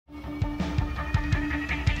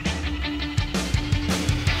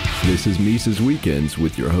This is Mises Weekends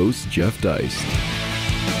with your host, Jeff Deist.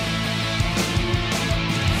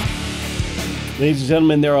 Ladies and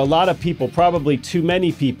gentlemen, there are a lot of people, probably too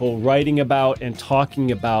many people, writing about and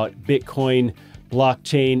talking about Bitcoin,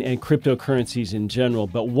 blockchain, and cryptocurrencies in general.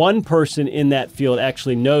 But one person in that field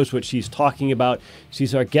actually knows what she's talking about.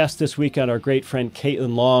 She's our guest this week on our great friend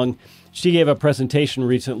Caitlin Long. She gave a presentation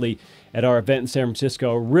recently at our event in San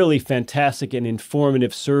Francisco, a really fantastic and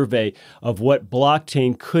informative survey of what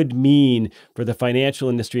blockchain could mean for the financial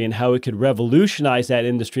industry and how it could revolutionize that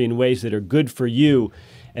industry in ways that are good for you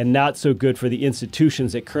and not so good for the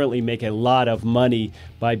institutions that currently make a lot of money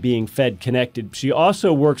by being Fed connected. She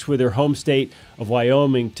also works with her home state of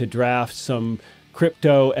Wyoming to draft some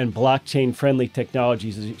crypto and blockchain friendly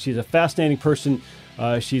technologies. She's a fascinating person.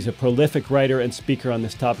 She's a prolific writer and speaker on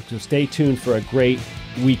this topic, so stay tuned for a great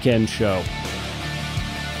weekend show.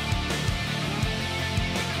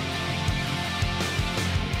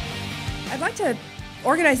 I'd like to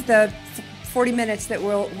organize the 40 minutes that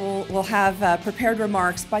we'll have prepared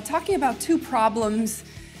remarks by talking about two problems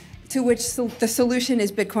to which the solution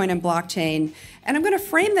is Bitcoin and blockchain. And I'm going to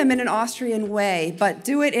frame them in an Austrian way, but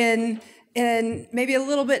do it in maybe a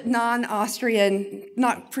little bit non-Austrian,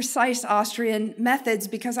 not precise Austrian methods,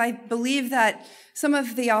 because I believe that some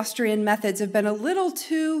of the Austrian methods have been a little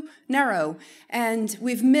too narrow, and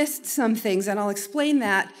we've missed some things, and I'll explain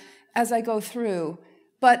that as I go through.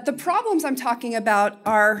 But the problems I'm talking about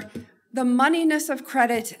are the moneyness of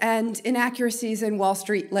credit and inaccuracies in Wall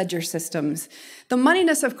Street ledger systems. The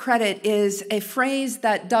moneyness of credit is a phrase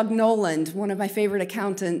that Doug Noland, one of my favorite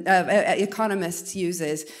economists,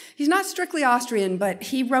 uses. He's not strictly Austrian, but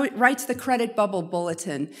he writes the Credit Bubble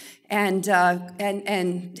Bulletin, and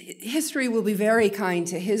history will be very kind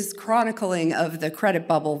to his chronicling of the credit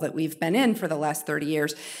bubble that we've been in for the last 30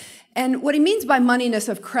 years. And what he means by moneyness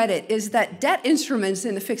of credit is that debt instruments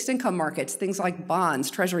in the fixed income markets, things like bonds,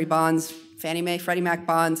 treasury bonds, Fannie Mae, Freddie Mac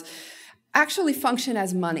bonds, actually function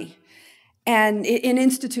as money and in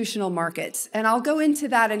institutional markets. And I'll go into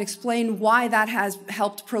that and explain why that has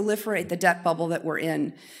helped proliferate the debt bubble that we're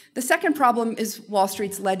in. The second problem is Wall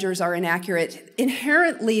Street's ledgers are inaccurate.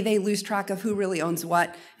 Inherently, they lose track of who really owns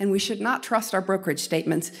what, and we should not trust our brokerage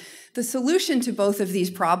statements. The solution to both of these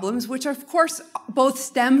problems, which of course both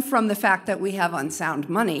stem from the fact that we have unsound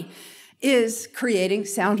money, is creating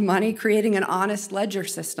sound money, creating an honest ledger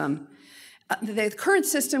system. The current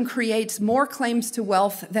system creates more claims to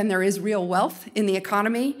wealth than there is real wealth in the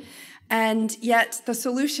economy, and yet the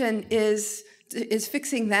solution is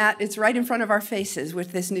fixing that. It's right in front of our faces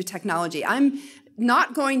with this new technology. I'm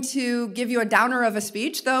not going to give you a downer of a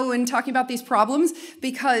speech, though, in talking about these problems,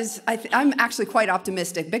 because I'm actually quite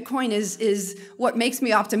optimistic. Bitcoin is what makes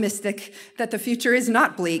me optimistic that the future is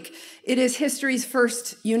not bleak. It is history's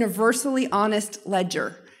first universally honest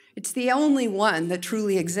ledger. It's the only one that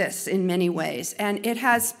truly exists in many ways, and it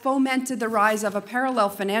has fomented the rise of a parallel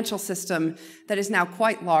financial system that is now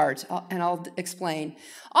quite large, and I'll explain.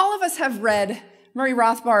 All of us have read Murray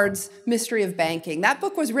Rothbard's Mystery of Banking. That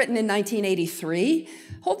book was written in 1983.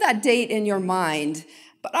 Hold that date in your mind.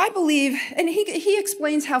 But I believe, and he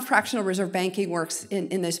explains how fractional reserve banking works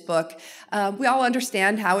in this book. We all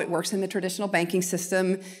understand how it works in the traditional banking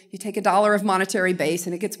system. You take $1 of monetary base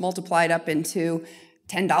and it gets multiplied up into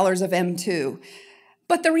 $10 of M2.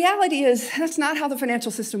 But the reality is that's not how the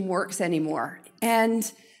financial system works anymore.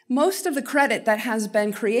 And most of the credit that has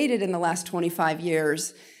been created in the last 25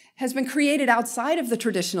 years has been created outside of the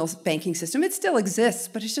traditional banking system. It still exists,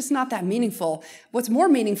 but it's just not that meaningful. What's more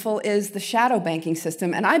meaningful is the shadow banking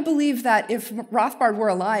system. And I believe that if Rothbard were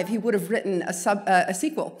alive, he would have written a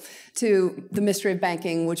sequel to The Mystery of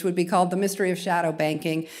Banking, which would be called The Mystery of Shadow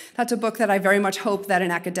Banking. That's a book that I very much hope that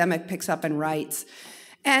an academic picks up and writes.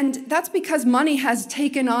 And that's because money has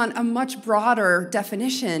taken on a much broader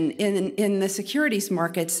definition in the securities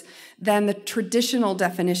markets than the traditional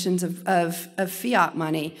definitions of fiat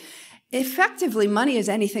money. Effectively, money is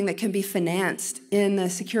anything that can be financed in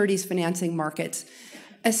the securities financing markets,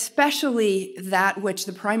 especially that which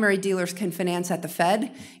the primary dealers can finance at the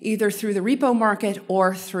Fed, either through the repo market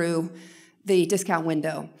or through the discount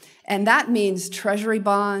window. And that means treasury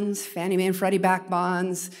bonds, Fannie Mae and Freddie Mac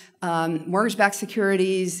bonds, mortgage-backed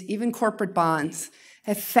securities, even corporate bonds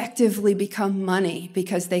effectively become money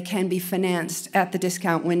because they can be financed at the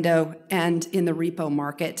discount window and in the repo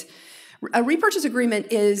market. A repurchase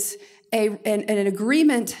agreement is an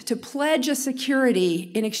agreement to pledge a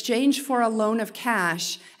security in exchange for a loan of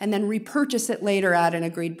cash and then repurchase it later at an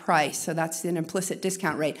agreed price. So that's an implicit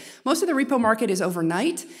discount rate. Most of the repo market is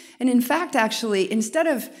overnight. And in fact, actually, instead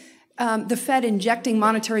of the Fed injecting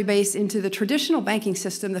monetary base into the traditional banking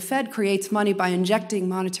system. The Fed creates money by injecting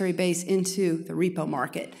monetary base into the repo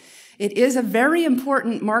market. It is a very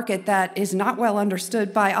important market that is not well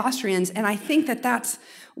understood by Austrians, and I think that that's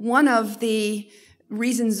one of the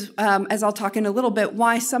reasons, as I'll talk in a little bit,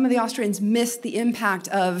 why some of the Austrians missed the impact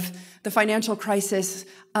of the financial crisis,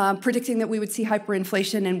 predicting that we would see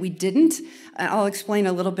hyperinflation, and we didn't. I'll explain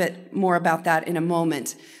a little bit more about that in a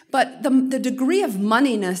moment. But the degree of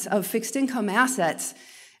moneyness of fixed income assets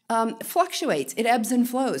fluctuates. It ebbs and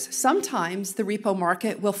flows. Sometimes the repo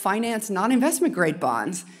market will finance non-investment grade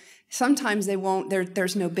bonds. Sometimes they won't.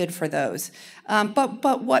 There's no bid for those.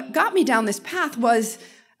 But what got me down this path was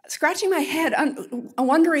scratching my head,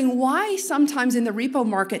 wondering why sometimes in the repo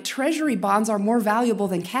market, treasury bonds are more valuable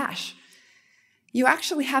than cash. You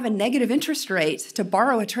actually have a negative interest rate to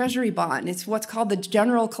borrow a treasury bond. It's what's called the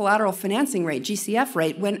general collateral financing rate, GCF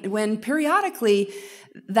rate. When periodically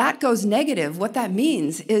that goes negative, what that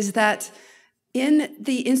means is that in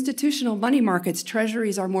the institutional money markets,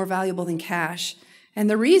 treasuries are more valuable than cash. And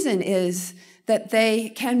the reason is that they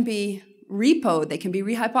can be repoed, they can be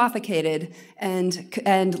rehypothecated and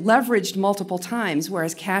leveraged multiple times,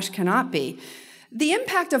 whereas cash cannot be. The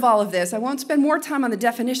impact of all of this, I won't spend more time on the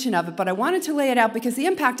definition of it, but I wanted to lay it out because the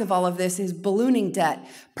impact of all of this is ballooning debt,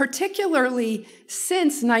 particularly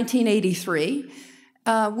since 1983,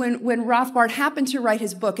 when Rothbard happened to write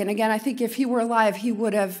his book. And again, I think if he were alive, he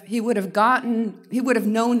would have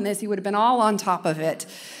known this, he would have been all on top of it.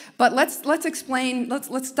 But let's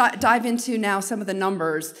dive into now some of the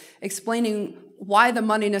numbers, explaining why the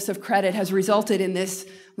moneyness of credit has resulted in this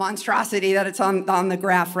monstrosity that it's on the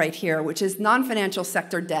graph right here, which is non-financial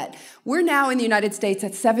sector debt. We're now in the United States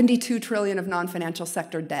at $72 trillion of non-financial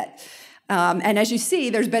sector debt. And as you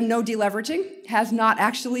see, there's been no deleveraging, has not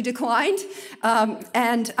actually declined.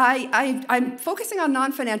 And I'm focusing on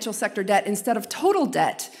non-financial sector debt instead of total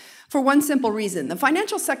debt for one simple reason. The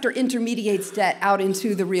financial sector intermediates debt out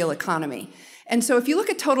into the real economy. And so if you look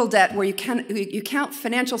at total debt, where you count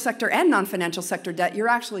financial sector and non-financial sector debt, you're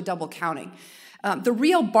actually double counting. The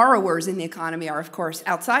real borrowers in the economy are, of course,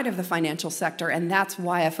 outside of the financial sector, and that's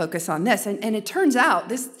why I focus on this. And it turns out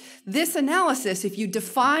this analysis, if you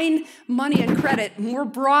define money and credit more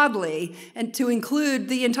broadly and to include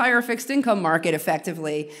the entire fixed income market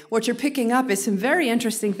effectively, what you're picking up is some very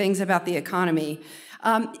interesting things about the economy.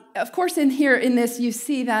 Of course, in this, you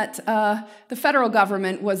see that the federal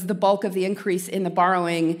government was the bulk of the increase in the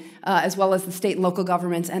borrowing, as well as the state and local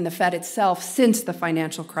governments and the Fed itself since the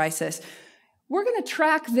financial crisis. We're going to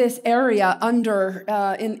track this area under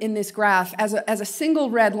in this graph as a single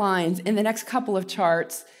red line in the next couple of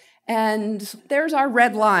charts. And there's our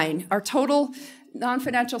red line. Our total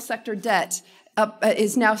non-financial sector debt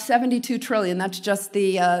is now $72 trillion. That's just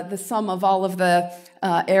the sum of all of the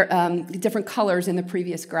different colors in the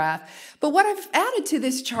previous graph. But what I've added to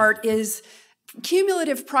this chart is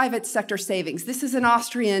cumulative private sector savings. This is an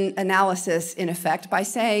Austrian analysis, in effect, by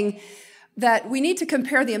saying that we need to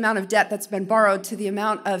compare the amount of debt that's been borrowed to the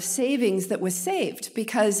amount of savings that was saved.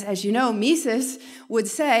 Because, as you know, Mises would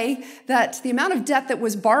say that the amount of debt that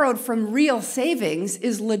was borrowed from real savings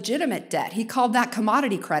is legitimate debt. He called that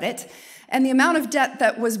commodity credit. And the amount of debt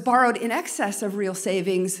that was borrowed in excess of real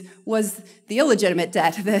savings was the illegitimate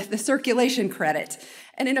debt, the circulation credit.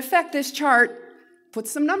 And in effect, this chart puts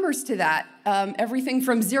some numbers to that. Everything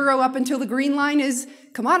from zero up until the green line is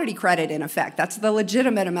commodity credit, in effect. That's the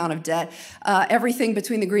legitimate amount of debt. Everything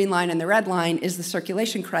between the green line and the red line is the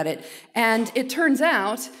circulation credit. And it turns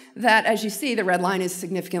out that, as you see, the red line is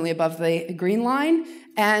significantly above the green line.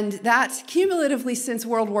 And that cumulatively since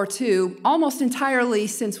World War II, almost entirely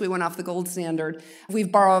since we went off the gold standard,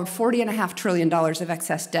 we've borrowed $40.5 trillion of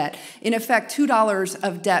excess debt. In effect, $2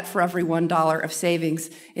 of debt for every $1 of savings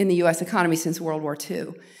in the US economy since World War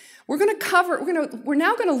II. We're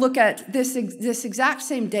now going to look at this exact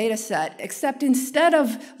same data set, except instead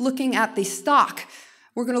of looking at the stock,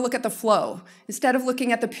 we're going to look at the flow. Instead of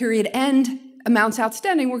looking at the period end amounts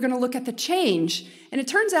outstanding, we're going to look at the change. And it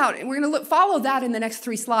turns out, and we're going to follow that in the next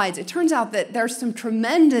 3 slides, it turns out that there's some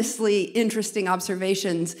tremendously interesting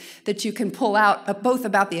observations that you can pull out, both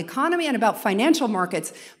about the economy and about financial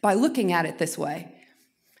markets, by looking at it this way.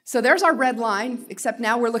 So there's our red line, except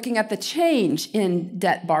now we're looking at the change in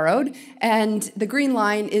debt borrowed, and the green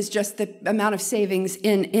line is just the amount of savings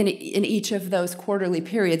in each of those quarterly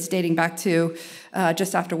periods dating back to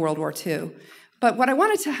just after World War II. But what I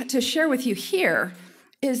wanted to share with you here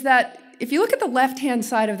is that if you look at the left-hand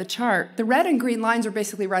side of the chart, the red and green lines are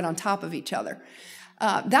basically right on top of each other.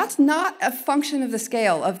 That's not a function of the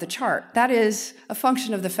scale of the chart. That is a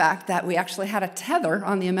function of the fact that we actually had a tether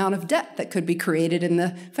on the amount of debt that could be created in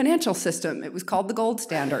the financial system. It was called the gold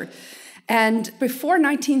standard. And before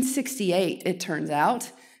 1968, it turns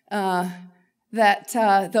out,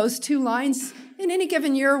 that those two lines in any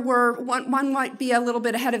given year were, one might be a little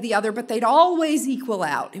bit ahead of the other, but they'd always equal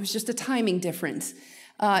out. It was just a timing difference.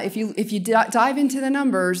 If you dive into the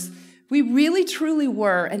numbers, we really truly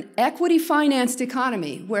were an equity-financed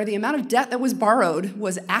economy where the amount of debt that was borrowed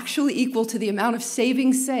was actually equal to the amount of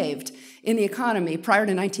savings saved in the economy prior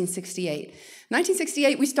to 1968.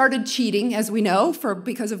 1968, we started cheating, as we know,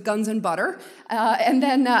 because of guns and butter. And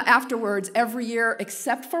then afterwards, every year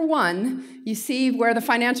except for one, you see where the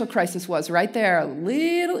financial crisis was right there, a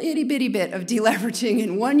little itty-bitty bit of deleveraging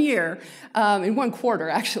in 1 year, in 1 quarter,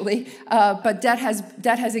 actually. But debt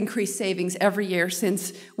has increased savings every year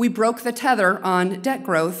since we broke the tether on debt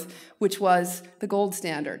growth, which was the gold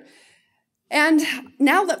standard. And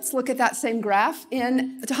now let's look at that same graph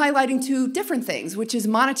highlighting two different things, which is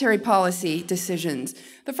monetary policy decisions.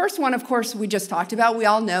 The first one, of course, we just talked about. We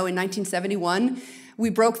all know in 1971, we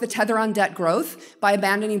broke the tether on debt growth by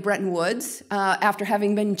abandoning Bretton Woods after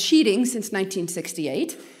having been cheating since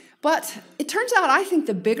 1968. But it turns out, I think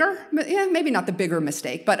the bigger, maybe not the bigger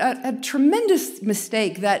mistake, but a tremendous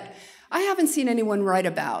mistake that I haven't seen anyone write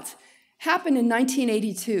about happened in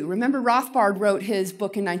 1982. Remember, Rothbard wrote his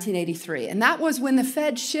book in 1983, and that was when the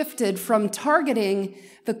Fed shifted from targeting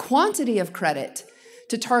the quantity of credit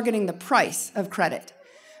to targeting the price of credit.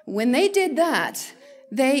 When they did that,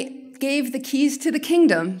 they gave the keys to the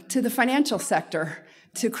kingdom to the financial sector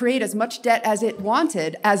to create as much debt as it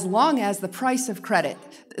wanted, as long as the price of credit,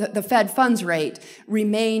 the Fed funds rate,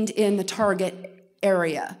 remained in the target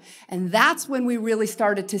area. And that's when we really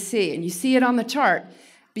started to see, and you see it on the chart,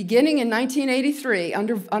 beginning in 1983,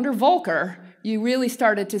 under Volcker, you really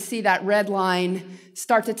started to see that red line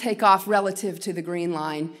start to take off relative to the green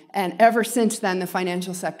line. And ever since then, the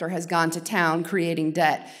financial sector has gone to town creating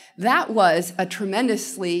debt. That was a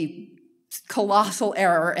tremendously colossal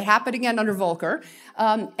error. It happened again under Volcker.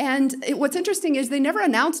 What's interesting is they never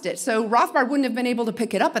announced it. So Rothbard wouldn't have been able to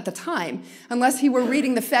pick it up at the time unless he were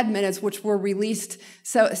reading the Fed minutes, which were released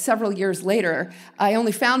several years later. I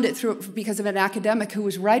only found it because of an academic who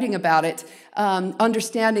was writing about it,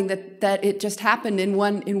 understanding that it just happened in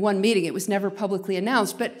one meeting. It was never publicly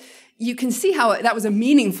announced. But you can see how that was a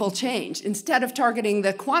meaningful change. Instead of targeting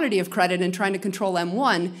the quantity of credit and trying to control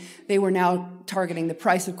M1, they were now targeting the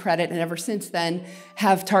price of credit, and ever since then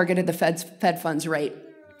have targeted the Fed funds rate.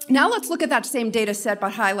 Now let's look at that same data set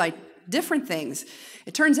but highlight different things.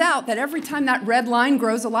 It turns out that every time that red line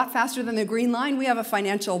grows a lot faster than the green line, we have a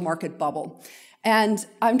financial market bubble. And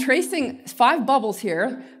I'm tracing 5 bubbles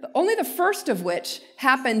here, only the first of which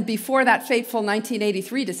happened before that fateful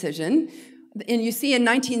 1983 decision. And you see in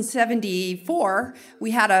 1974,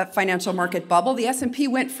 we had a financial market bubble. The S&P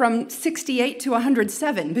went from 68 to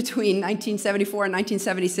 107 between 1974 and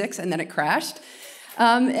 1976, and then it crashed.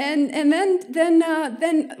 Then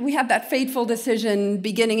we had that fateful decision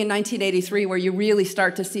beginning in 1983 where you really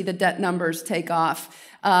start to see the debt numbers take off.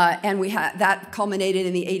 And that culminated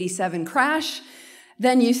in the 87 crash.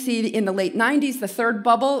 Then you see in the late 90s, the third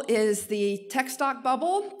bubble is the tech stock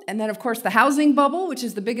bubble. And then, of course, the housing bubble, which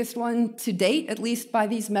is the biggest one to date, at least by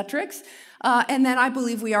these metrics. And then I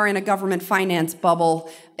believe we are in a government finance bubble,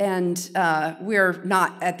 and we're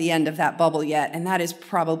not at the end of that bubble yet. And that is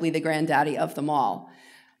probably the granddaddy of them all.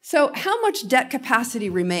 So how much debt capacity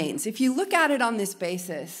remains? If you look at it on this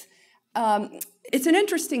basis, it's an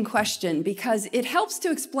interesting question because it helps to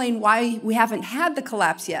explain why we haven't had the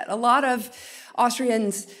collapse yet. A lot of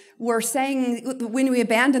Austrians were saying when we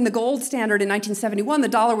abandoned the gold standard in 1971, the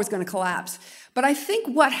dollar was going to collapse. But I think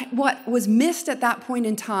what was missed at that point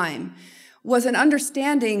in time was an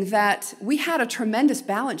understanding that we had a tremendous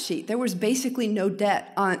balance sheet. There was basically no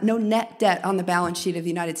net debt on the balance sheet of the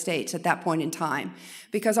United States at that point in time,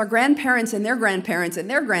 because our grandparents and their grandparents and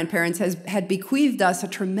their grandparents had bequeathed us a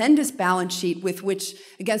tremendous balance sheet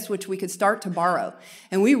against which we could start to borrow.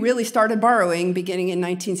 And we really started borrowing beginning in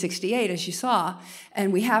 1968, as you saw,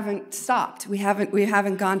 and we haven't stopped.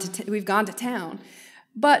 We've gone to town.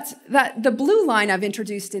 But the blue line I've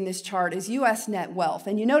introduced in this chart is U.S. net wealth.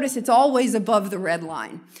 And you notice it's always above the red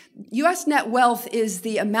line. U.S. net wealth is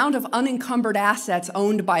the amount of unencumbered assets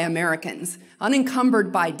owned by Americans,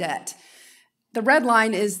 unencumbered by debt. The red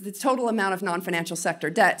line is the total amount of non-financial sector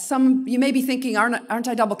debt. You may be thinking, aren't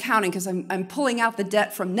I double counting because I'm pulling out the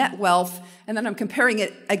debt from net wealth and then I'm comparing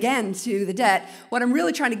it again to the debt. What I'm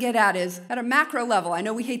really trying to get at is at a macro level, I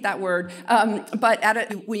know we hate that word, but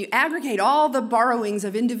when you aggregate all the borrowings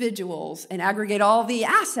of individuals and aggregate all the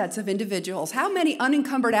assets of individuals, how many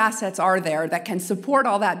unencumbered assets are there that can support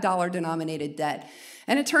all that dollar-denominated debt?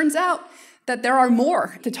 And it turns out that there are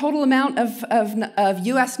more. The total amount of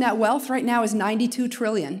U.S. net wealth right now is $92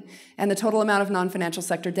 trillion, and the total amount of non-financial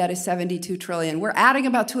sector debt is $72 trillion. We're adding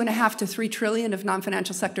about $2.5 to $3 trillion of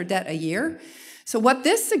non-financial sector debt a year. So what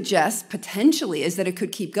this suggests, potentially, is that it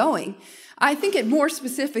could keep going. I think it more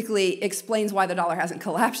specifically explains why the dollar hasn't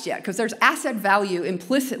collapsed yet, because there's asset value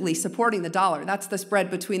implicitly supporting the dollar. That's the spread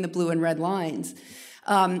between the blue and red lines.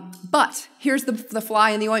 But here's the fly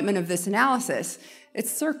in the ointment of this analysis.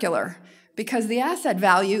 It's circular, because the asset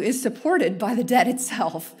value is supported by the debt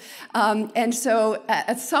itself. And so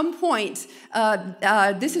at some point,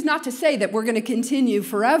 this is not to say that we're going to continue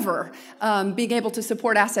forever being able to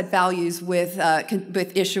support asset values with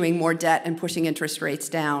issuing more debt and pushing interest rates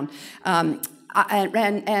down. And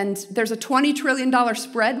there's a $20 trillion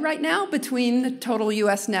spread right now between the total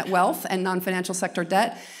U.S. net wealth and non-financial sector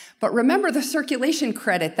debt. But remember, the circulation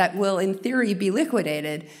credit that will, in theory, be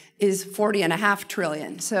liquidated is $40.5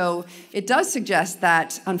 trillion. So it does suggest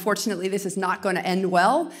that, unfortunately, this is not going to end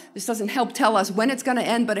well. This doesn't help tell us when it's going to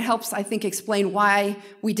end, but it helps, I think, explain why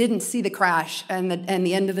we didn't see the crash and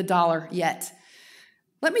the end of the dollar yet.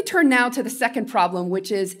 Let me turn now to the second problem,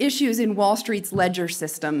 which is issues in Wall Street's ledger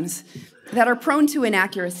systems that are prone to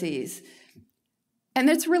inaccuracies. And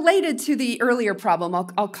it's related to the earlier problem.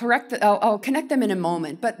 I'll connect them in a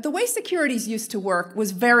moment. But the way securities used to work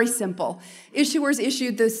was very simple. Issuers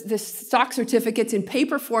issued this stock certificates in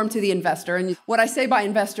paper form to the investor. And what I say by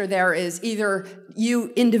investor there is either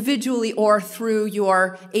you individually or through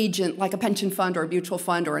your agent, like a pension fund or a mutual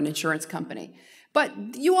fund or an insurance company.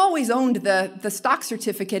 But you always owned the stock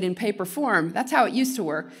certificate in paper form. That's how it used to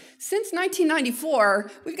work. Since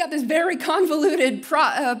 1994, we've got this very convoluted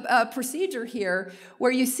procedure here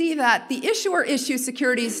where you see that the issuer issues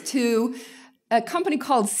securities to a company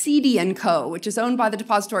called CD & Co., which is owned by the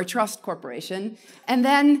Depository Trust Corporation, and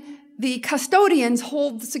then the custodians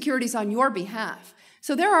hold the securities on your behalf.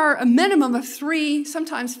 So there are a minimum of 3,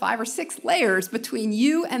 sometimes 5 or 6 layers between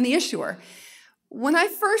you and the issuer. When I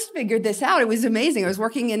first figured this out, it was amazing. I was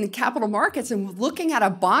working in capital markets and looking at a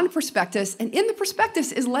bond prospectus, and in the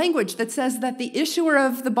prospectus is language that says that the issuer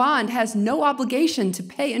of the bond has no obligation to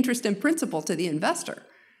pay interest and principal to the investor.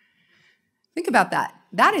 Think about that.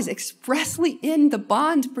 That is expressly in the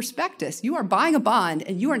bond prospectus. You are buying a bond,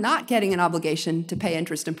 and you are not getting an obligation to pay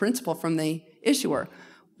interest and principal from the issuer.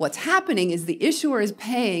 What's happening is the issuer is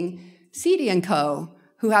paying CD & Co.,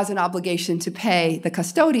 who has an obligation to pay the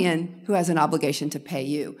custodian, who has an obligation to pay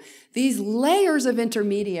you. These layers of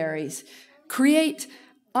intermediaries create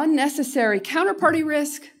unnecessary counterparty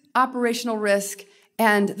risk, operational risk,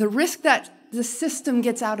 and the risk that the system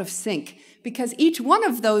gets out of sync, because each one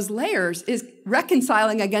of those layers is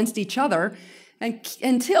reconciling against each other. And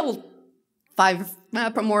until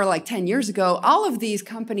more like 10 years ago, all of these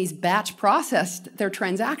companies batch processed their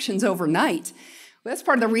transactions overnight. Well, that's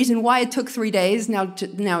part of the reason why it took 3 days, now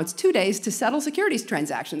it's 2 days, to settle securities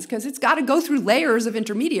transactions, because it's got to go through layers of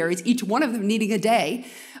intermediaries, each one of them needing a day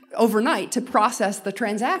overnight to process the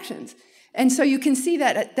transactions. And so you can see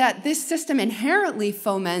that this system inherently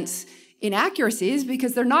foments inaccuracies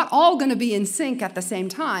because they're not all going to be in sync at the same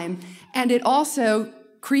time, and it also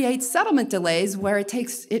creates settlement delays where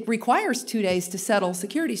it requires 2 days to settle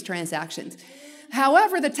securities transactions.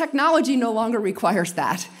 However, the technology no longer requires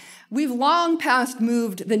that. We've long past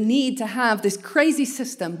moved the need to have this crazy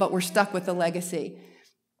system, but we're stuck with the legacy.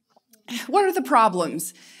 What are the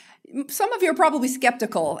problems? Some of you are probably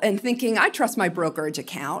skeptical and thinking, I trust my brokerage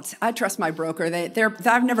account. I trust my broker.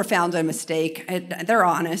 I've never found a mistake. They're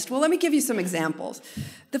honest. Well, let me give you some examples.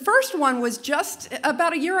 The first one was just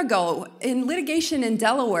about a year ago in litigation in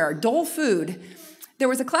Delaware, Dole Food. There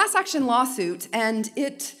was a class action lawsuit, and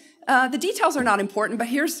the details are not important, but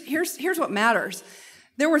here's what matters.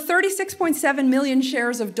 There were 36.7 million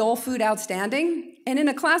shares of Dole Food outstanding, and in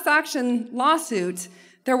a class action lawsuit,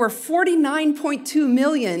 there were 49.2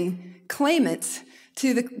 million claimants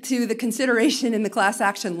to the consideration in the class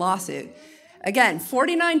action lawsuit. Again,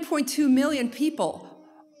 49.2 million people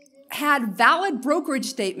had valid brokerage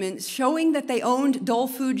statements showing that they owned Dole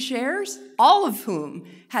Food shares, all of whom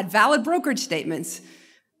had valid brokerage statements.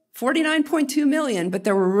 49.2 million, but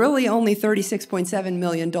there were really only 36.7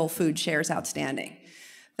 million Dole Food shares outstanding.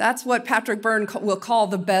 That's what Patrick Byrne will call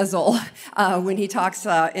the bezel when he talks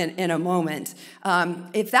in a moment.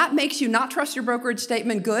 If that makes you not trust your brokerage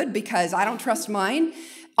statement, good, because I don't trust mine.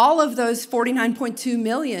 All of those 49.2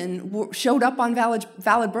 million showed up on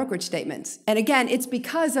valid brokerage statements. And again, it's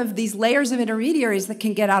because of these layers of intermediaries that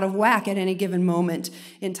can get out of whack at any given moment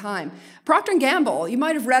in time. Procter & Gamble, you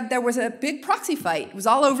might have read there was a big proxy fight. It was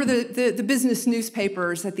all over the business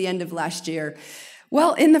newspapers at the end of last year.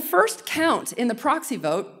 Well, in the first count in the proxy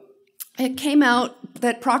vote, it came out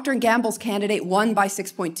that Procter & Gamble's candidate won by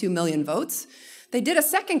 6.2 million votes. They did a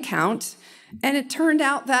second count, and it turned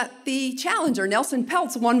out that the challenger, Nelson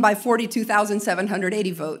Peltz, won by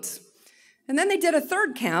 42,780 votes. And then they did a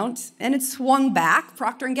third count, and it swung back.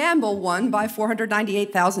 Procter & Gamble won by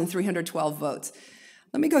 498,312 votes.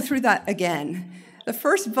 Let me go through that again. The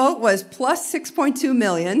first vote was plus 6.2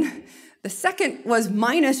 million. The second was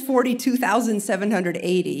minus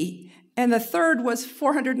 42,780. And the third was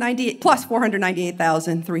plus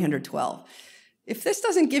 498,312. If this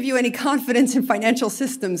doesn't give you any confidence in financial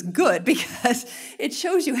systems, good, because it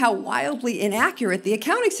shows you how wildly inaccurate the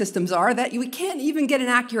accounting systems are that we can't even get an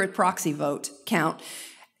accurate proxy vote count.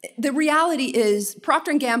 The reality is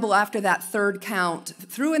Procter & Gamble, after that third count,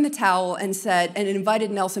 threw in the towel and invited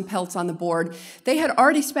Nelson Peltz on the board. They had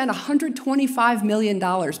already spent $125 million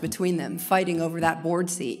between them fighting over that board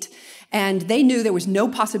seat. And they knew there was no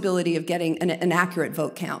possibility of getting an accurate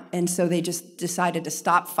vote count. And so they just decided to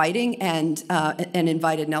stop fighting and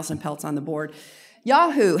invited Nelson Peltz on the board.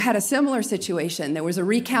 Yahoo had a similar situation. There was a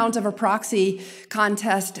recount of a proxy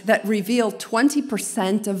contest that revealed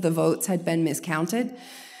 20% of the votes had been miscounted.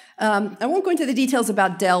 I won't go into the details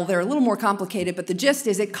about Dell. They're a little more complicated, but the gist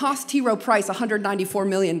is it cost T. Rowe Price $194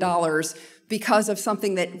 million because of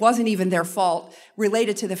something that wasn't even their fault,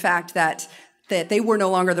 related to the fact that they were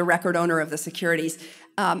no longer the record owner of the securities.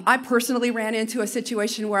 I personally ran into a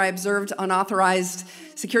situation where I observed unauthorized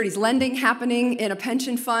securities lending happening in a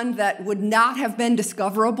pension fund that would not have been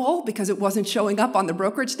discoverable because it wasn't showing up on the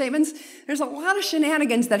brokerage statements. There's a lot of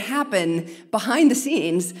shenanigans that happen behind the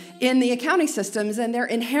scenes in the accounting systems, and they're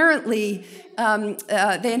inherently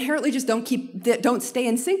just don't stay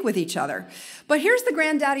in sync with each other. But here's the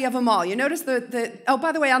granddaddy of them all. You notice oh,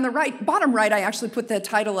 by the way, on the bottom right, I actually put the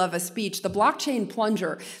title of a speech, The Blockchain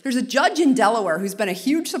Plunger. There's a judge in Delaware who's been a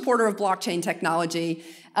huge supporter of blockchain technology,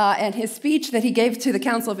 and his speech that he gave to the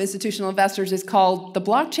Council of Institutional Investors is called The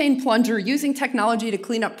Blockchain Plunger, Using Technology to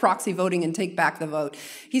Clean Up Proxy Voting and Take Back the Vote.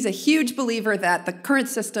 He's a huge believer that the current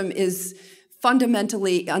system is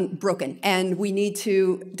fundamentally broken, and we need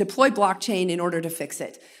to deploy blockchain in order to fix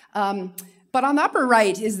it. But on the upper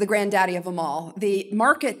right is the granddaddy of them all, the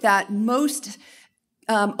market that most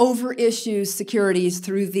overissues securities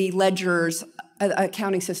through the ledgers,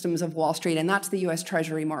 accounting systems of Wall Street, and that's the U.S.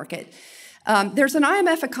 Treasury market. There's an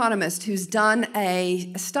IMF economist who's done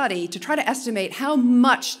a study to try to estimate how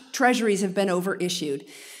much treasuries have been overissued.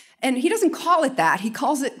 And he doesn't call it that. He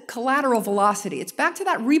calls it collateral velocity. It's back to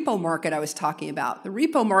that repo market I was talking about. The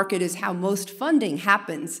repo market is how most funding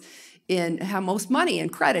happens, in how most money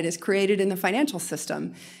and credit is created in the financial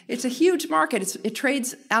system. It's a huge market. It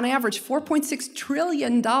trades on average $4.6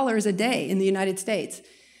 trillion a day in the United States.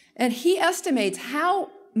 And he estimates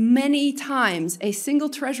how many times a single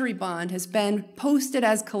treasury bond has been posted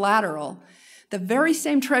as collateral. The very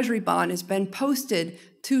same treasury bond has been posted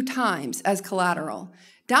 2 times as collateral,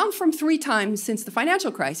 down from 3 times since the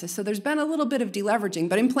financial crisis. So there's been a little bit of deleveraging.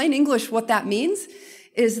 But in plain English, what that means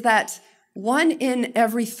is that 1 in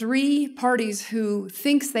every 3 parties who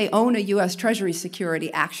thinks they own a U.S. Treasury security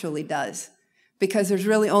actually does, because there's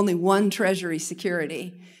really only 1 Treasury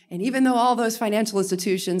security. And even though all those financial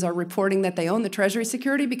institutions are reporting that they own the Treasury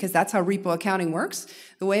security, because that's how repo accounting works,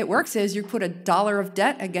 the way it works is you put $1 of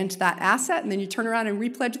debt against that asset, and then you turn around and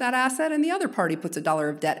repledge that asset, and the other party puts $1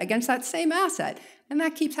 of debt against that same asset. And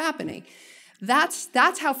that keeps happening.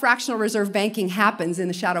 That's how fractional reserve banking happens in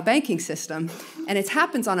the shadow banking system. And it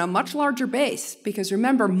happens on a much larger base, because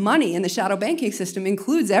remember, money in the shadow banking system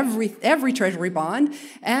includes every treasury bond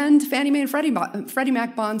and Fannie Mae and Freddie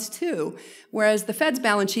Mac bonds too, whereas the Fed's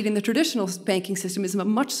balance sheet in the traditional banking system is a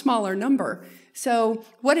much smaller number. So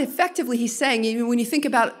what effectively he's saying, when you think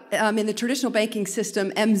about in the traditional banking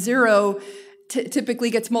system, M0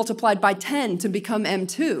 typically gets multiplied by 10 to become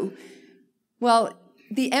M2. Well,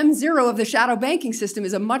 the M0 of the shadow banking system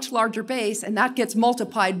is a much larger base, and that gets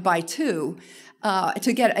multiplied by 2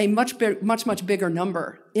 to get a much bigger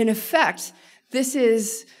number. In effect, this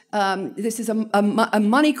is a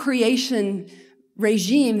money creation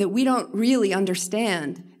regime that we don't really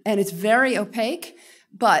understand, and it's very opaque.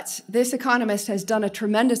 But this economist has done a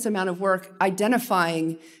tremendous amount of work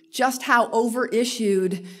identifying just how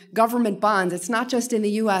overissued government bonds, it's not just in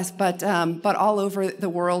the US, but all over the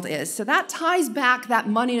world is. So that ties back that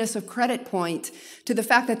moneyness of credit point to the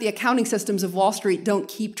fact that the accounting systems of Wall Street don't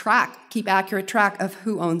keep accurate track of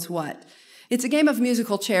who owns what. It's a game of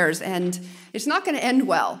musical chairs, and it's not going to end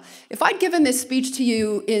well. If I'd given this speech to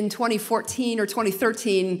you in 2014 or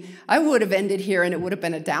 2013, I would have ended here and it would have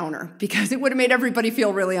been a downer because it would have made everybody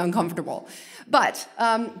feel really uncomfortable. But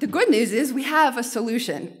the good news is we have a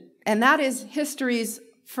solution, and that is history's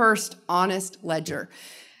first honest ledger.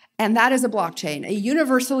 And that is a blockchain, a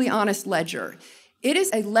universally honest ledger. It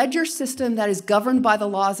is a ledger system that is governed by the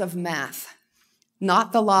laws of math,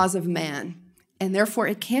 not the laws of man. And therefore,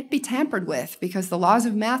 it can't be tampered with because the laws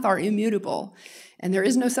of math are immutable and there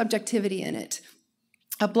is no subjectivity in it.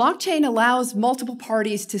 A blockchain allows multiple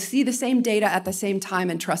parties to see the same data at the same time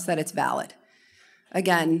and trust that it's valid.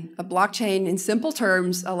 Again, a blockchain, in simple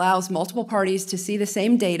terms, allows multiple parties to see the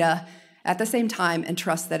same data at the same time and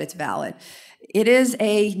trust that it's valid. It is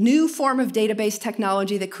a new form of database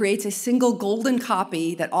technology that creates a single golden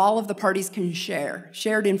copy that all of the parties can share,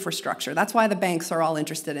 shared infrastructure. That's why the banks are all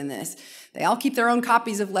interested in this. They all keep their own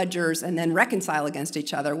copies of ledgers and then reconcile against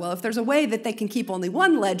each other. Well, if there's a way that they can keep only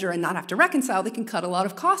one ledger and not have to reconcile, they can cut a lot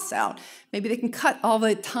of costs out. Maybe they can cut all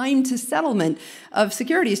the time to settlement of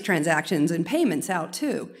securities transactions and payments out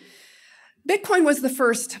too. Bitcoin was the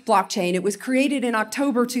first blockchain. It was created in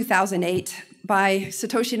October 2008 by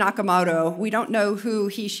Satoshi Nakamoto. We don't know who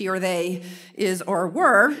he, she, or they is or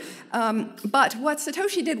were, but what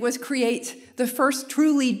Satoshi did was create the first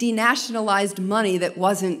truly denationalized money that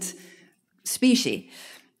wasn't specie.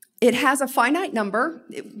 It has a finite number.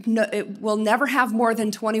 It will never have more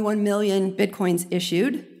than 21 million Bitcoins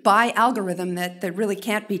issued by algorithm that really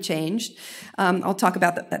can't be changed. I'll talk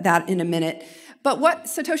about that in a minute. But what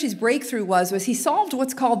Satoshi's breakthrough was he solved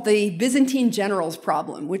what's called the Byzantine generals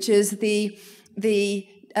problem, which is a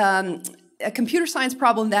computer science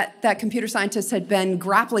problem that computer scientists had been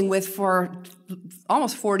grappling with for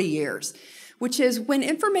almost 40 years, which is when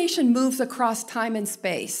information moves across time and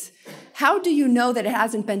space, how do you know that it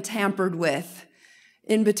hasn't been tampered with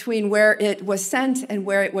in between where it was sent and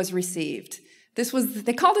where it was received?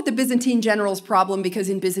 They called it the Byzantine generals problem because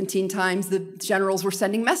in Byzantine times, the generals were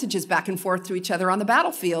sending messages back and forth to each other on the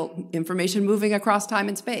battlefield, information moving across time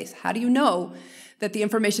and space. How do you know that the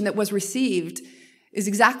information that was received is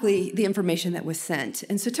exactly the information that was sent?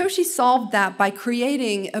 And Satoshi solved that by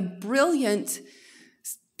creating a brilliant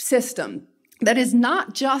system that is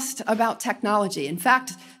not just about technology. In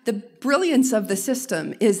fact, the brilliance of the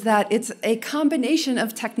system is that it's a combination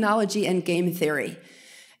of technology and game theory.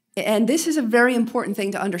 And this is a very important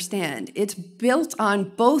thing to understand. It's built on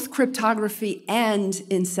both cryptography and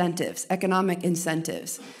incentives, economic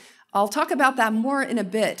incentives. I'll talk about that more in a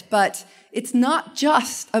bit, but it's not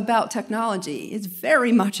just about technology. It's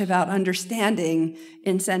very much about understanding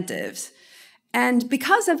incentives. And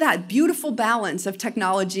because of that beautiful balance of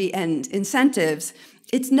technology and incentives,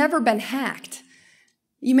 it's never been hacked.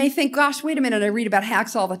 You may think, gosh, wait a minute, I read about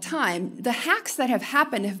hacks all the time. The hacks that have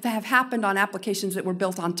happened on applications that were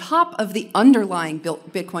built on top of the underlying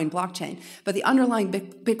Bitcoin blockchain. But the underlying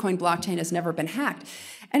Bitcoin blockchain has never been hacked.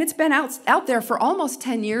 And it's been out there for almost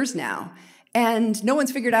 10 years now. And no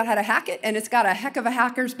one's figured out how to hack it, and it's got a heck of a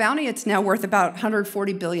hacker's bounty. It's now worth about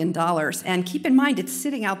 $140 billion. And keep in mind, it's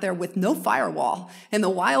sitting out there with no firewall in the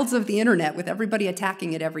wilds of the internet with everybody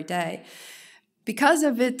attacking it every day. Because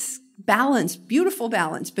of its balance, beautiful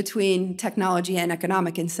balance between technology and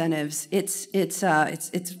economic incentives, it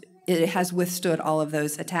has withstood all of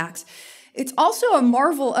those attacks. It's also a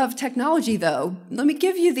marvel of technology, though. Let me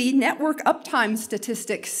give you the network uptime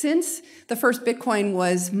statistic since the first Bitcoin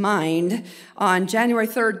was mined on January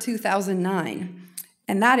 3rd, 2009.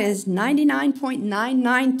 And that is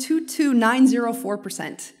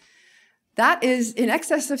 99.9922904%. That is in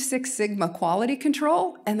excess of 6 sigma quality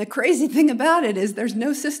control. And the crazy thing about it is there's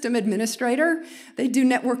no system administrator. They do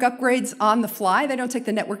network upgrades on the fly. They don't take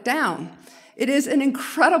the network down. It is an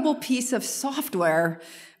incredible piece of software,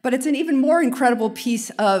 but it's an even more incredible piece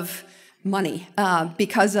of money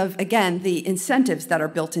because of, again, the incentives that are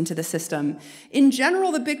built into the system. In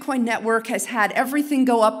general, the Bitcoin network has had everything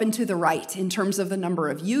go up and to the right in terms of the number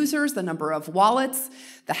of users, the number of wallets,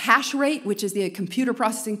 the hash rate, which is the computer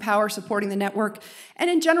processing power supporting the network, and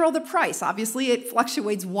in general, the price. Obviously, it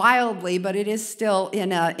fluctuates wildly, but it is still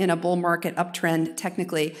in a bull market uptrend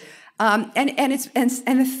technically.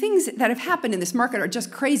 And the things that have happened in this market are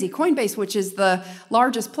just crazy. Coinbase, which is the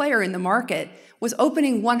largest player in the market, was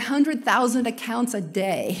opening 100,000 accounts a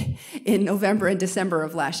day in November and December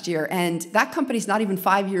of last year. And that company's not even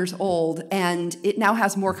 5 years old, and it now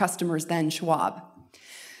has more customers than Schwab.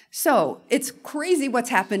 So it's crazy what's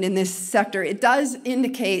happened in this sector. It does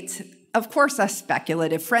indicate, of course, a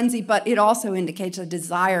speculative frenzy, but it also indicates a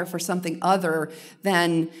desire for something other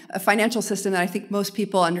than a financial system that I think most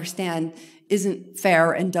people understand isn't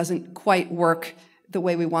fair and doesn't quite work the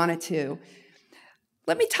way we want it to.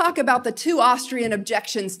 Let me talk about the two Austrian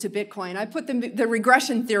objections to Bitcoin. I put the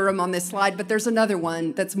regression theorem on this slide, but there's another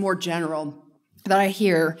one that's more general that I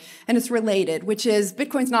hear, and it's related, which is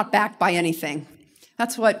Bitcoin's not backed by anything.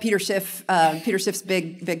 That's what Peter Schiff's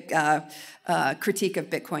big critique of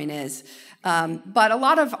Bitcoin is. But a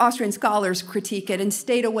lot of Austrian scholars critique it and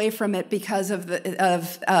stayed away from it because of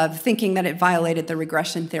thinking that it violated the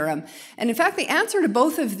regression theorem. And in fact, the answer to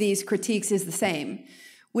both of these critiques is the same,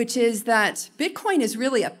 which is that Bitcoin is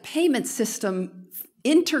really a payment system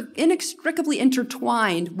inextricably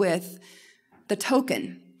intertwined with the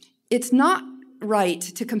token. It's not right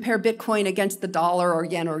to compare Bitcoin against the dollar or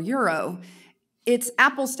yen or euro. It's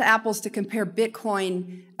apples to compare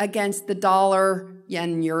Bitcoin against the dollar,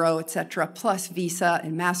 yen, euro, et cetera, plus Visa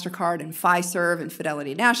and MasterCard and Fiserv and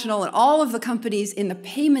Fidelity National and all of the companies in the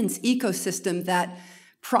payments ecosystem that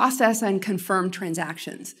process and confirm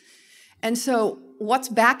transactions. And so what's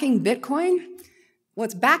backing Bitcoin?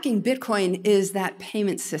 What's backing Bitcoin is that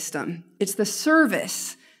payment system. It's the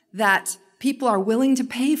service that people are willing to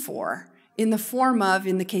pay for in the form of,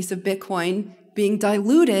 in the case of Bitcoin, being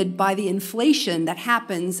diluted by the inflation that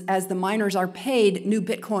happens as the miners are paid new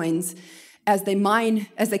Bitcoins as they mine,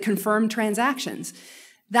 as they confirm transactions.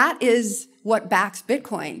 That is what backs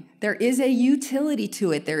Bitcoin. There is a utility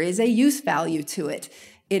to it. There is a use value to it.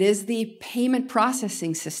 It is the payment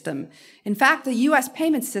processing system. In fact, the US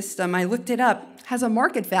payment system, I looked it up, has a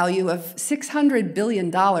market value of $600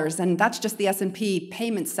 billion, and that's just the S&P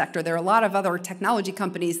payment sector. There are a lot of other technology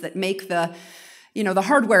companies that make the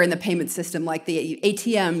hardware in the payment system, like the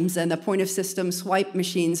ATMs and the point-of-system swipe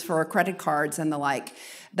machines for credit cards and the like,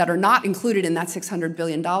 that are not included in that $600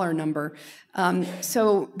 billion number.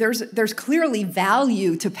 So there's clearly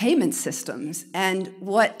value to payment systems. And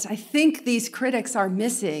what I think these critics are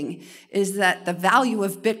missing is that the value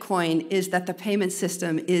of Bitcoin is that the payment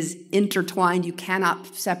system is intertwined. You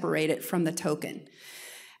cannot separate it from the token.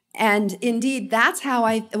 And indeed, that's how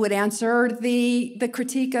I would answer the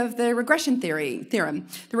critique of the regression theorem.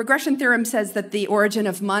 The regression theorem says that the origin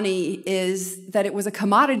of money is that it was a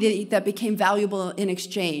commodity that became valuable in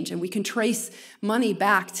exchange. And we can trace money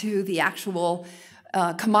back to the actual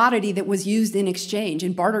commodity that was used in exchange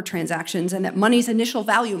in barter transactions, and that money's initial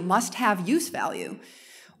value must have use value.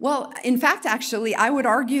 Well, in fact, actually, I would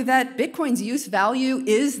argue that Bitcoin's use value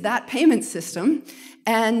is that payment system.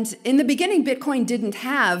 And in the beginning, Bitcoin didn't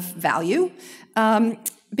have value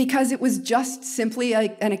because it was just simply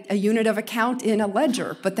a unit of account in a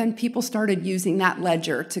ledger. But then people started using that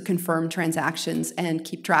ledger to confirm transactions and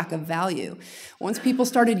keep track of value. Once people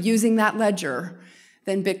started using that ledger,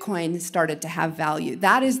 then Bitcoin started to have value.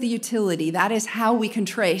 That is the utility. That is how we can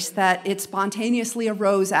trace that it spontaneously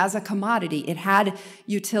arose as a commodity. It had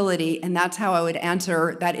utility, and that's how I would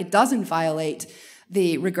answer that it doesn't violate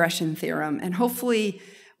the regression theorem. And hopefully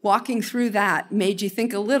walking through that made you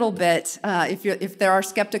think a little bit, if there are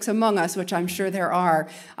skeptics among us, which I'm sure there are.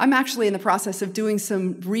 I'm actually in the process of doing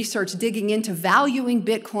some research, digging into valuing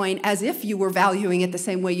Bitcoin as if you were valuing it the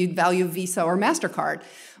same way you'd value Visa or MasterCard.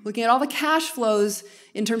 Looking at all the cash flows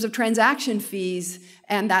in terms of transaction fees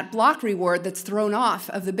and that block reward that's thrown off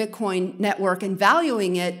of the Bitcoin network and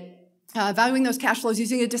valuing it, valuing those cash flows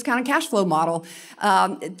using a discounted cash flow model,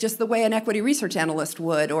 just the way an equity research analyst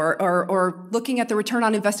would, or looking at the return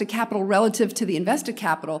on invested capital relative to the invested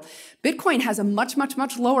capital. Bitcoin has a much, much,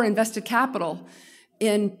 much lower invested capital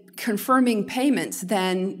in confirming payments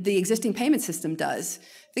than the existing payment system does.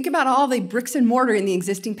 Think about all the bricks and mortar in the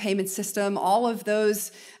existing payment system, all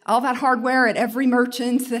that hardware at every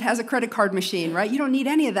merchant that has a credit card machine, right? You don't need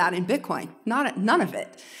any of that in Bitcoin, none of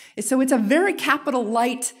it. So it's a very capital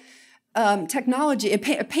light technology, a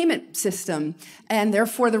payment system, and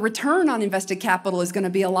therefore the return on invested capital is going to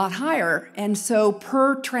be a lot higher. And so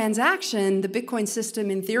per transaction, the Bitcoin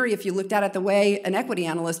system, in theory, if you looked at it the way an equity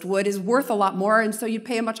analyst would, is worth a lot more, and so you'd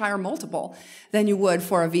pay a much higher multiple than you would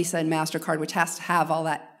for a Visa and MasterCard, which has to have all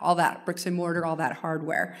bricks and mortar, all that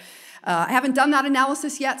hardware. I haven't done that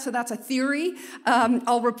analysis yet, so that's a theory.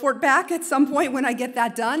 I'll report back at some point when I get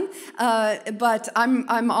that done. But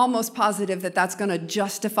I'm almost positive that that's going to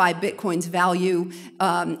justify Bitcoin's value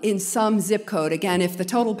in some zip code. Again, if the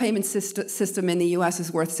total payment system in the U.S.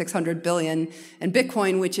 is worth $600 billion, and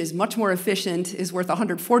Bitcoin, which is much more efficient, is worth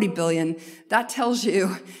 $140 billion, that tells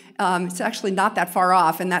you it's actually not that far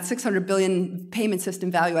off. And that $600 billion payment system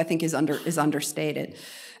value, I think, is understated.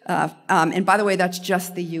 And by the way, that's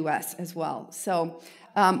just the U.S. as well. So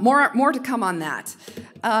more to come on that.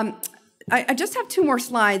 I just have 2 more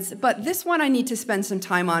slides, but this one I need to spend some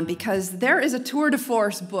time on because there is a tour de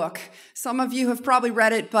force book. Some of you have probably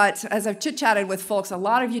read it, but as I've chit-chatted with folks, a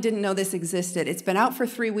lot of you didn't know this existed. It's been out for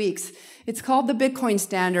 3 weeks. It's called The Bitcoin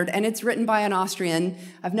Standard, and it's written by an Austrian.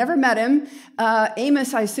 I've never met him.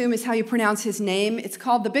 Amos, I assume, is how you pronounce his name. It's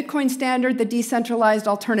called The Bitcoin Standard, the Decentralized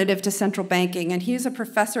Alternative to Central Banking, and he's a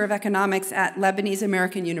professor of economics at Lebanese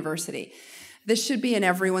American University. This should be in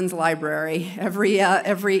everyone's library, every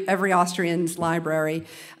Austrian's library.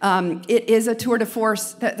 It is a tour de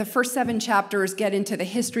force. The first 7 chapters get into the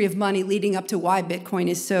history of money leading up to why Bitcoin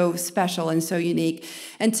is so special and so unique.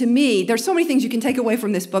 And to me, there's so many things you can take away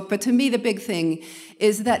from this book, but to me, the big thing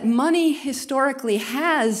is that money historically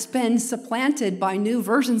has been supplanted by new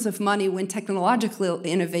versions of money when technological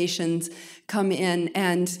innovations come in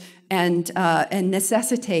and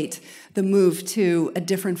necessitate the move to a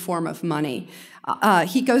different form of money.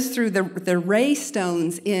 He goes through the Ray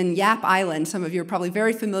stones in Yap Island. Some of you are probably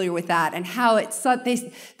very familiar with that, and how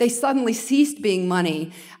they suddenly ceased being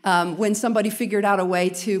money when somebody figured out a way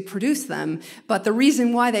to produce them. But the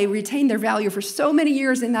reason why they retained their value for so many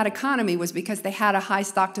years in that economy was because they had a high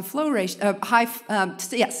stock to flow ratio,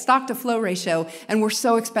 stock to flow ratio, and were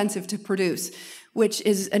so expensive to produce, which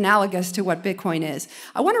is analogous to what Bitcoin is.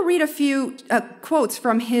 I want to read a few quotes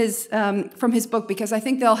from his book because I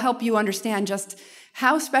think they'll help you understand just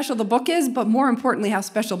how special the book is, but more importantly, how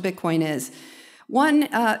special Bitcoin is. One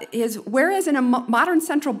is, whereas in a modern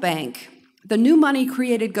central bank, the new money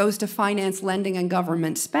created goes to finance lending and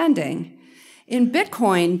government spending, in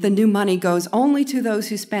Bitcoin, the new money goes only to those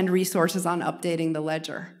who spend resources on updating the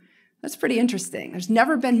ledger. That's pretty interesting. There's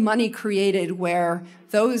never been money created where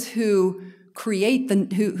those who create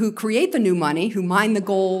the new money, who mine the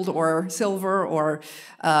gold or silver or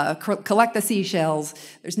collect the seashells.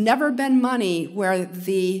 There's never been money where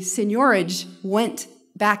the seigniorage went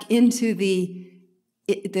back into the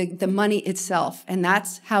money itself, and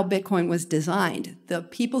that's how Bitcoin was designed. The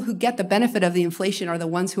people who get the benefit of the inflation are the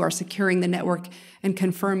ones who are securing the network and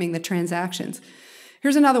confirming the transactions.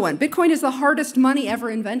 Here's another one. Bitcoin is the hardest money ever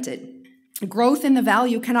invented. Growth in the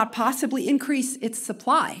value cannot possibly increase its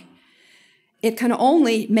supply. It can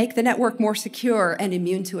only make the network more secure and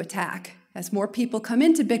immune to attack. As more people come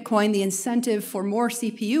into Bitcoin, the incentive for more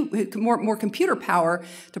CPU, more computer power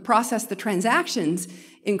to process the transactions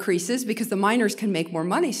increases because the miners can make more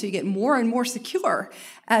money, so you get more and more secure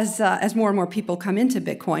as more and more people come into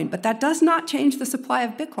Bitcoin. But that does not change the supply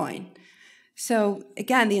of Bitcoin. So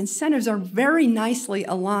again, the incentives are very nicely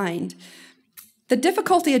aligned. The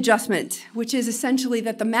difficulty adjustment, which is essentially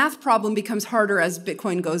that the math problem becomes harder as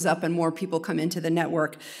Bitcoin goes up and more people come into the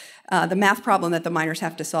network, the math problem that the miners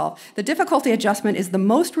have to solve. The difficulty adjustment is the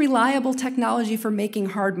most reliable technology for making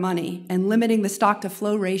hard money and limiting the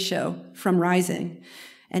stock-to-flow ratio from rising.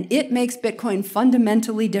 And it makes Bitcoin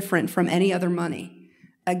fundamentally different from any other money.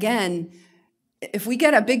 Again, if we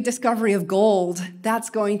get a big discovery of gold, that's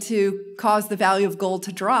going to cause the value of gold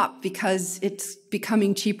to drop because it's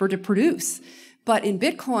becoming cheaper to produce. But in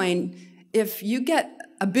Bitcoin, if you get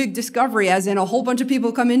a big discovery, as in a whole bunch of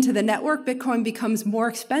people come into the network, Bitcoin becomes more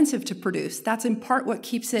expensive to produce. That's in part what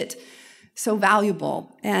keeps it so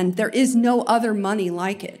valuable. And there is no other money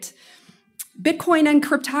like it. Bitcoin and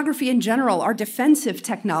cryptography in general are defensive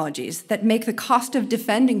technologies that make the cost of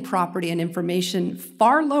defending property and information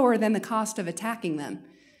far lower than the cost of attacking them.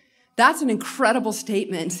 That's an incredible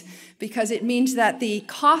statement because it means that the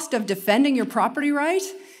cost of defending your property right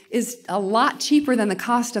is a lot cheaper than the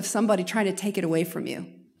cost of somebody trying to take it away from you.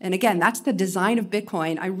 And again, that's the design of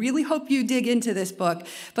Bitcoin. I really hope you dig into this book.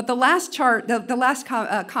 But the last chart, the last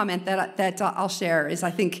comment that I'll share is,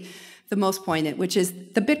 I think, the most poignant, which is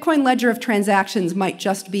the Bitcoin ledger of transactions might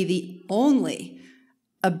just be the only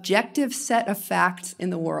objective set of facts in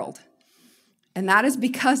the world. And that is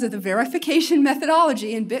because of the verification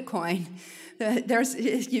methodology in Bitcoin.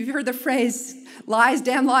 You've heard the phrase, lies,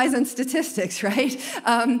 damn lies, and statistics, right?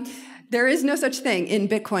 There is no such thing in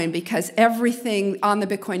Bitcoin because everything on the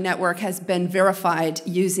Bitcoin network has been verified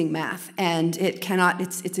using math, and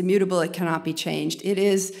it's immutable, it cannot be changed. It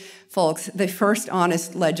is, folks, the first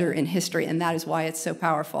honest ledger in history, and that is why it's so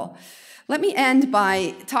powerful. Let me end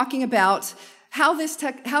by talking about how this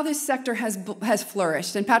sector has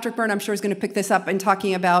flourished. And Patrick Byrne, I'm sure, is going to pick this up in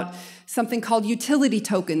talking about something called utility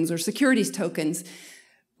tokens or securities tokens.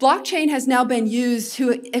 Blockchain has now been used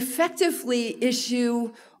to effectively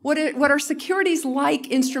issue what are securities-like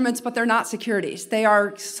instruments, but they're not securities. They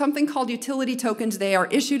are something called utility tokens. They are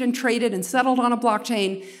issued and traded and settled on a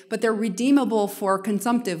blockchain, but they're redeemable for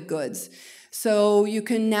consumptive goods. So you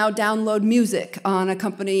can now download music on a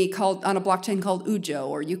blockchain called Ujo,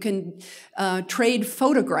 or you can trade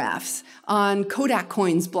photographs on Kodak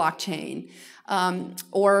Coin's blockchain.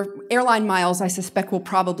 Or airline miles, I suspect, will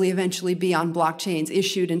probably eventually be on blockchains,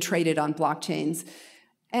 issued and traded on blockchains.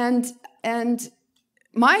 And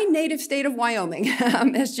my native state of Wyoming,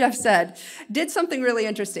 as Jeff said, did something really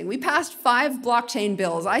interesting. We passed 5 blockchain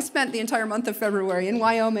bills. I spent the entire month of February in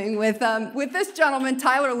Wyoming with this gentleman,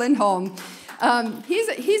 Tyler Lindholm.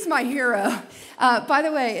 He's my hero. By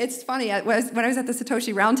the way, it's funny, when I was at the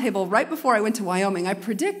Satoshi Roundtable, right before I went to Wyoming, I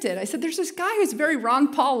said, there's this guy who's very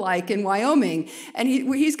Ron Paul-like in Wyoming, and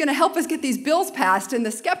he's going to help us get these bills passed. And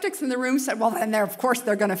the skeptics in the room said, well, then of course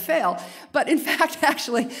they're going to fail. But in fact,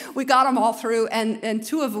 actually, we got them all through, and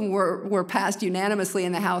 2 of them were passed unanimously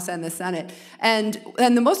in the House and the Senate. And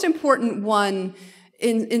the most important one,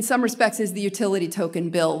 in some respects, is the utility token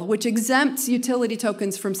bill, which exempts utility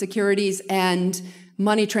tokens from securities and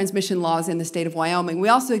money transmission laws in the state of Wyoming. We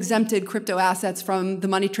also exempted crypto assets from the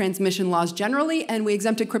money transmission laws generally, and we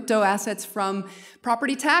exempted crypto assets from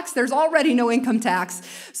property tax. There's already no income tax.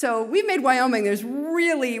 So we've made Wyoming this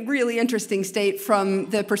really, really interesting state from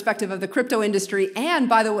the perspective of the crypto industry. And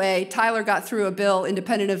by the way, Tyler got through a bill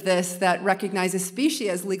independent of this that recognizes specie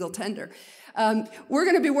as legal tender. We're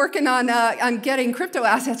going to be working on getting crypto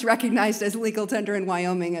assets recognized as legal tender in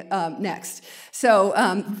Wyoming next. So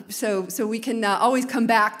we can always come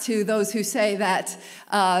back to those who say that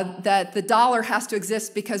the dollar has to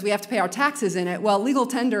exist because we have to pay our taxes in it. Well, legal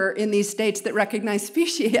tender in these states that recognize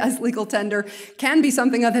specie as legal tender can be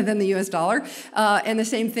something other than the U.S. dollar, and the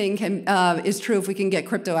same thing is true if we can get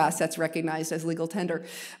crypto assets recognized as legal tender.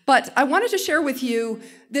 But I wanted to share with you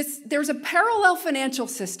there's a parallel financial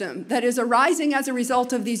system that is arising as a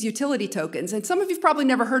result of these utility tokens. And some of you have probably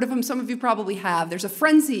never heard of them, some of you probably have. There's a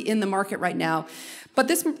frenzy in the market right now. But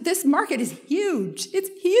this market is huge. It's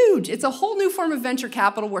huge. It's a whole new form of venture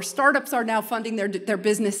capital where startups are now funding their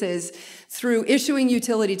businesses through issuing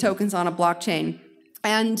utility tokens on a blockchain.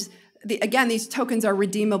 And again, these tokens are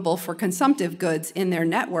redeemable for consumptive goods in their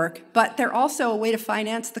network, but they're also a way to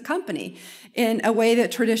finance the company in a way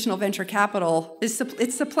that traditional venture capital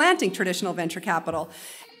it's supplanting traditional venture capital.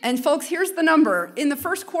 And folks, here's the number. In the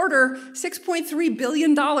first quarter, $6.3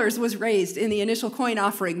 billion was raised in the initial coin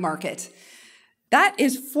offering market. That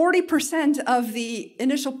is 40% of the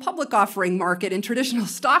initial public offering market in traditional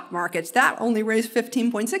stock markets. That only raised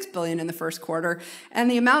 $15.6 billion in the first quarter.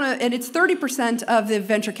 And it's 30% of the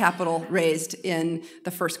venture capital raised in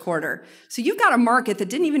the first quarter. So you've got a market that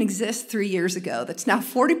didn't even exist 3 years ago that's now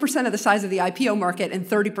 40% of the size of the IPO market and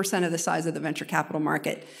 30% of the size of the venture capital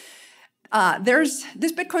market.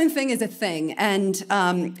 This Bitcoin thing is a thing, and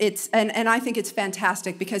I think it's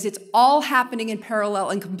fantastic because it's all happening in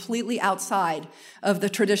parallel and completely outside of the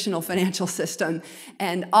traditional financial system.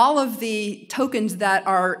 And all of the tokens that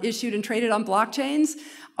are issued and traded on blockchains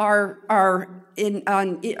are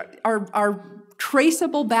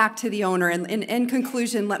traceable back to the owner. And in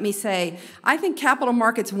conclusion, let me say, I think capital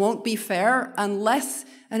markets won't be fair unless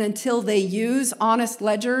and until they use honest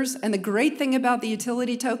ledgers. And the great thing about the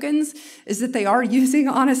utility tokens is that they are using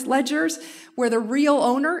honest ledgers where the real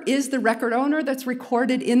owner is the record owner that's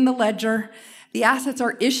recorded in the ledger. The assets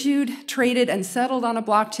are issued, traded, and settled on a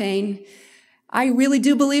blockchain. I really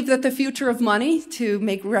do believe that the future of money, to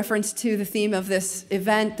make reference to the theme of this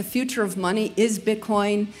event, the future of money is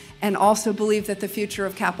Bitcoin, and also believe that the future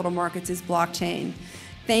of capital markets is blockchain.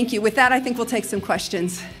 Thank you. With that, I think we'll take some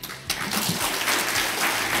questions.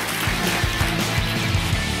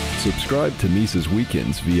 Subscribe to Mises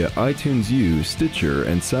Weekends via iTunes U, Stitcher,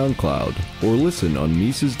 and SoundCloud, or listen on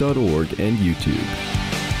Mises.org and YouTube.